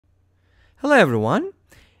Hello everyone.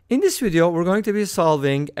 In this video, we're going to be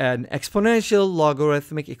solving an exponential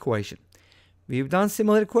logarithmic equation. We've done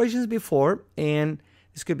similar equations before, and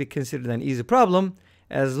this could be considered an easy problem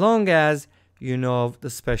as long as you know the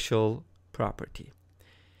special property.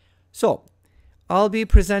 So, I'll be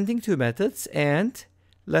presenting two methods, and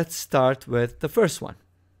let's start with the first one.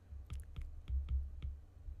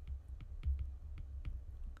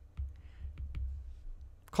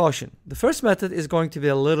 Caution, the first method is going to be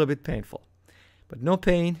a little bit painful. But no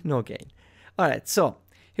pain, no gain. Alright, so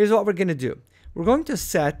here's what we're going to do. We're going to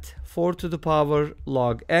set 4 to the power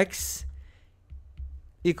log x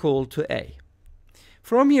equal to a.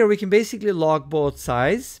 From here, we can basically log both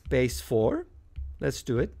sides, base 4. Let's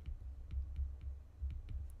do it.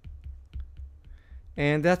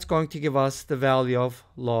 And that's going to give us the value of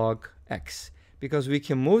log x. Because we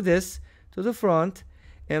can move this to the front,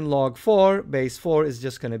 and log 4, base 4 is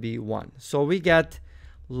just going to be 1. So we get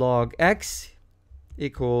log x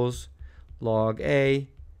equals log a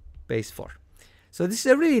base 4. So this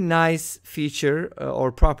is a really nice feature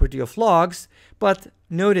or property of logs, but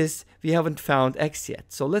notice we haven't found x yet.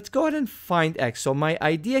 So let's go ahead and find x. So my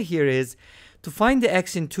idea here is to find the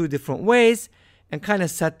x in two different ways and kind of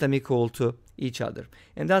set them equal to each other.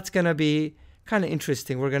 And that's going to be kind of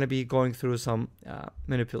interesting. We're going to be going through some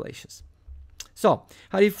manipulations. So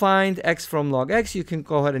how do you find x from log x? You can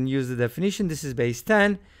go ahead and use the definition. This is base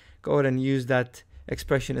 10. Go ahead and use that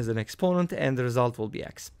expression as an exponent, and the result will be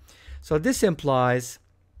x. So this implies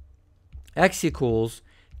x equals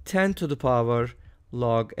 10 to the power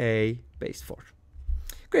log a base 4.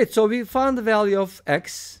 Great, so we found the value of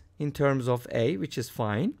x in terms of a, which is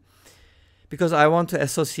fine, because I want to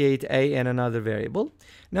associate a and another variable.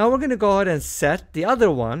 Now we're going to go ahead and set the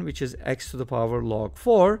other one, which is x to the power log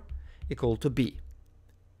 4, equal to b.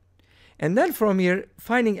 And then from here,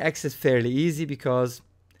 finding x is fairly easy because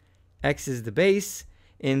x is the base.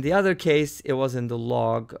 In the other case, it was in the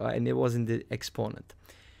log and it was in the exponent.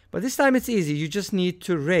 But this time it's easy. You just need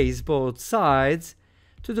to raise both sides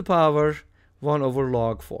to the power 1 over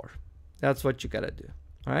log 4. That's what you gotta do.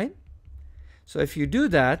 All right? So if you do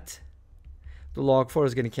that, the log 4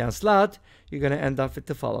 is going to cancel out. You're going to end up with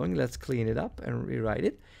the following. Let's clean it up and rewrite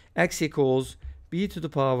it. X equals b to the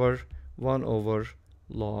power 1 over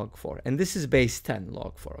log 4. And this is base 10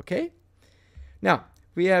 log 4, okay? Now,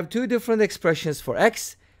 we have two different expressions for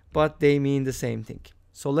x, but they mean the same thing.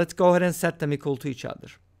 So let's go ahead and set them equal to each other.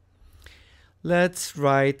 Let's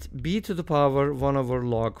write b to the power 1 over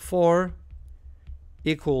log 4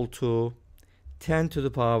 equal to 10 to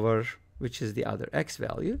the power, which is the other x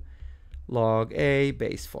value, log a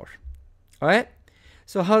base 4. All right?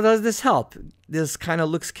 So how does this help? This kind of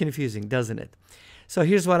looks confusing, doesn't it? So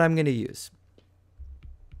here's what I'm going to use.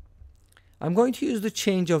 I'm going to use the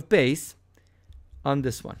change of base on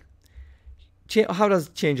this one. How does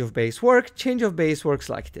change of base work? Change of base works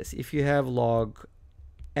like this. If you have log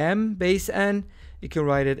m base n, you can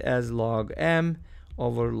write it as log m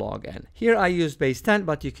over log n. Here I use base 10,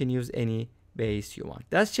 but you can use any base you want.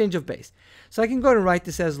 That's change of base. So I can go ahead and write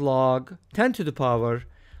this as log 10 to the power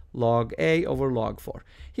log a over log 4.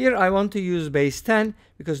 Here I want to use base 10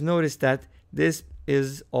 because notice that this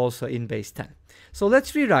is also in base 10. So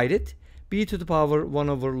let's rewrite it. B to the power 1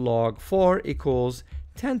 over log 4 equals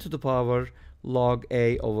 10 to the power log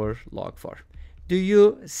a over log 4. Do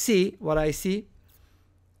you see what I see?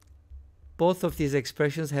 Both of these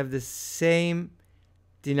expressions have the same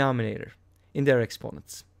denominator in their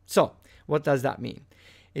exponents. So what does that mean?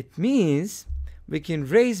 It means we can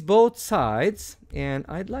raise both sides, and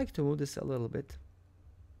I'd like to move this a little bit,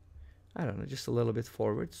 I don't know, just a little bit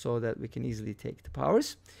forward so that we can easily take the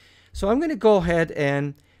powers. So I'm going to go ahead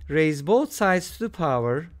and raise both sides to the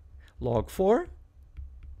power log 4.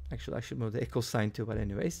 Actually, I should move the equal sign too, but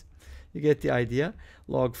anyways, you get the idea.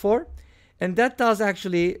 Log 4. And that does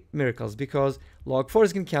actually miracles because log 4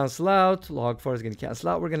 is going to cancel out. Log 4 is going to cancel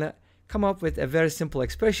out. We're going to come up with a very simple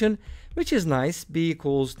expression, which is nice. B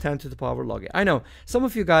equals 10 to the power log a. I know some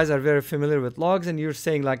of you guys are very familiar with logs and you're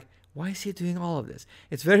saying like, why is he doing all of this?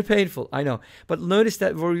 It's very painful, I know. But notice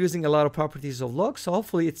that we're using a lot of properties of logs, so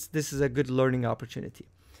hopefully this is a good learning opportunity.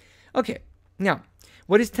 Okay, now,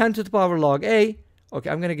 what is 10 to the power log a? Okay,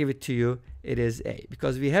 I'm going to give it to you. It is a.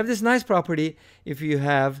 Because we have this nice property, if you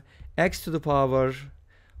have x to the power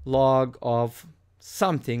log of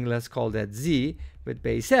something, let's call that z, with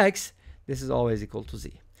base x, this is always equal to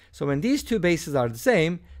z. So when these two bases are the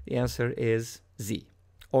same, the answer is z,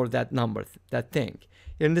 or that number, that thing.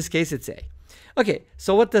 In this case, it's a. Okay,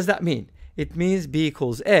 so what does that mean? It means b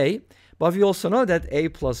equals a, but we also know that a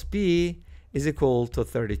plus b is equal to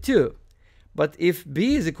 32. But if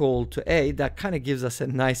b is equal to a, that kind of gives us a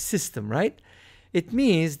nice system, right? It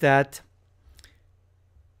means that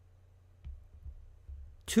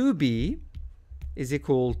 2b is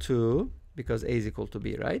equal to, because a is equal to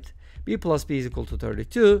b, right? b plus b is equal to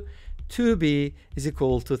 32. 2b is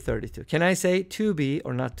equal to 32. Can I say 2b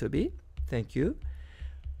or not 2b? Thank you.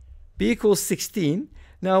 b equals 16.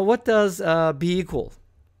 Now what does b equal?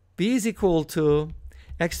 b is equal to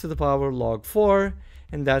x to the power log 4,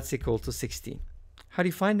 and that's equal to 16. How do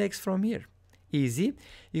you find x from here? Easy.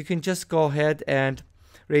 You can just go ahead and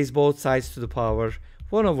raise both sides to the power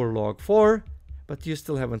 1 over log 4, but you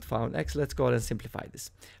still haven't found x. Let's go ahead and simplify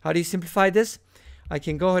this. How do you simplify this? I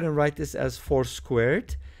can go ahead and write this as 4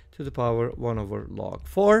 squared to the power 1 over log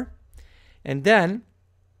 4. And then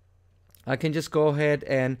I can just go ahead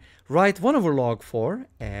and write 1 over log 4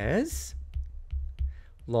 as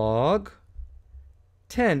log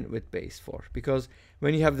 10 with base 4, because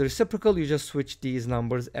when you have the reciprocal, you just switch these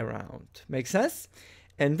numbers around. Make sense?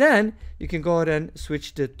 And then you can go ahead and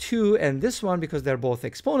switch the 2 and this one, because they're both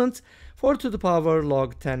exponents. 4 to the power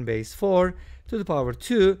log 10 base 4 to the power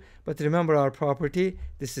 2. But remember our property,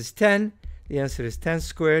 this is 10. The answer is 10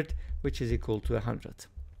 squared, which is equal to 100.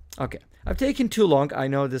 Okay, I've taken too long. I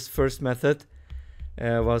know this first method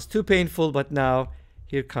was too painful, but now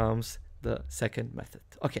here comes the second method.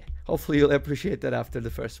 Okay, hopefully you'll appreciate that after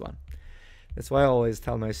the first one. That's why I always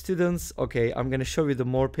tell my students, okay, I'm going to show you the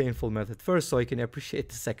more painful method first so you can appreciate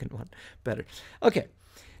the second one better. Okay,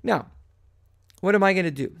 now, what am I going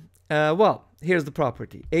to do? Well, here's the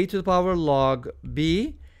property. A to the power log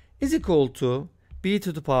b is equal to b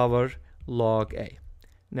to the power log a.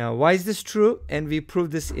 Now, why is this true? And we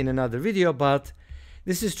proved this in another video, but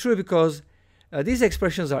this is true because these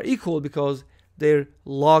expressions are equal because their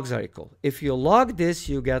logs are equal. If you log this,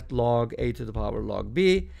 you get log a to the power log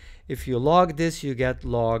b. If you log this, you get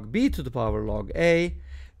log b to the power log a.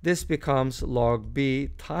 This becomes log b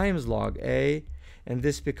times log a, and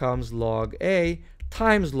this becomes log a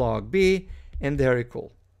times log b, and they're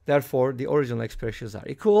equal. Therefore, the original expressions are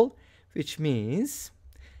equal, which means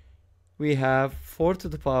we have 4 to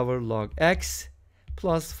the power log x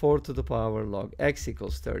plus 4 to the power log x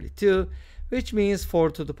equals 32, which means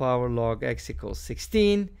 4 to the power log x equals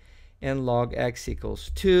 16, and log x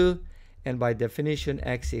equals 2, and by definition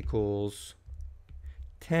x equals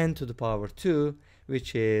 10 to the power 2,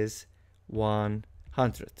 which is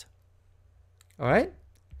 100. All right?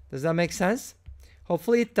 Does that make sense?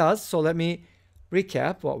 Hopefully it does. So let me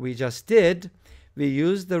recap what we just did. We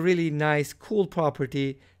used the really nice, cool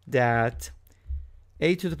property that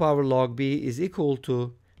a to the power log b is equal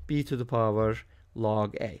to b to the power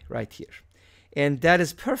log a right here. And that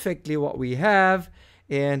is perfectly what we have.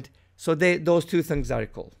 And so those two things are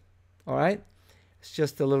equal. All right? It's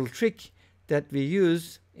just a little trick that we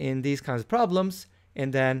use in these kinds of problems.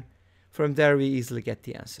 And then from there, we easily get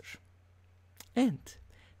the answer. And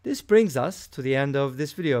this brings us to the end of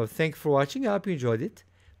this video. Thank you for watching. I hope you enjoyed it.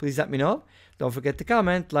 Please let me know. Don't forget to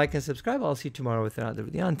comment, like, and subscribe. I'll see you tomorrow with another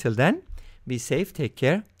video. Until then, be safe, take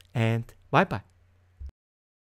care, and bye-bye.